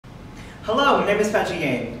Hello, my name is Patrick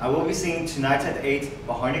Yang. I will be singing Tonight at 8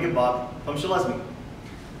 by Harnik and Bob from Shalazmi.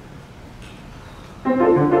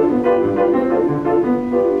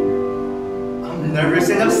 I'm nervous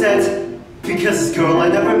and upset because this girl I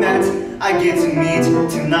never met I get to meet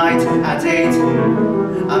tonight at 8.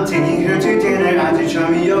 I'm taking her to dinner at the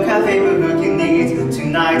Charmio Cafe, but who can need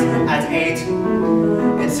tonight at 8?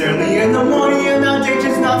 It's early in the morning and our date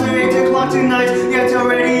just not to 8 o'clock tonight, yet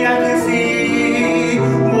already I can see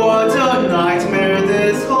what a nightmare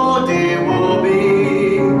this whole day will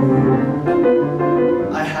be.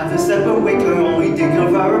 I have to step away, can only think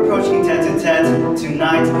of our approaching tete-a-tete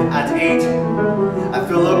tonight at 8. I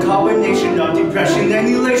feel a combination of depression and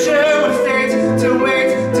elation when states to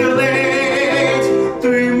wait till late.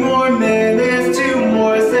 3 more minutes, 2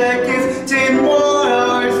 more seconds, 10 more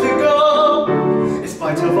hours to go. In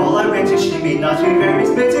spite of all I rented, she may not be very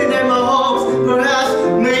smitten and my hopes perhaps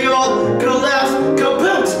may all collapse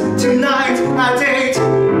kaput tonight at 8.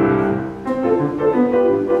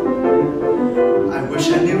 I wish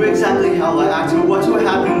I knew exactly how I act or what would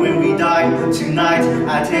happen when we die tonight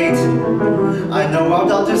at 8. I know I'm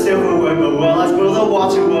not the silverware, but will I spill the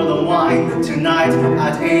water or the wine tonight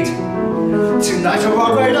at 8? Tonight I'll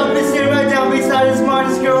walk right up and sit right down beside the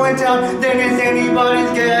smartest girl in town, then it's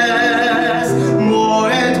anybody's guess. More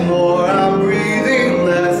and more I'm breathing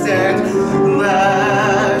less and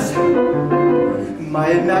less.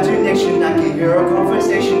 My imagination, I can hear a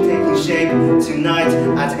conversation taking shape tonight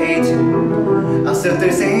at 8. I'll sit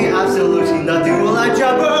there saying absolutely nothing, will I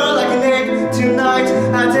jabber like an egg tonight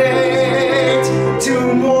at 8?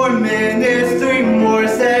 2 more minutes, 3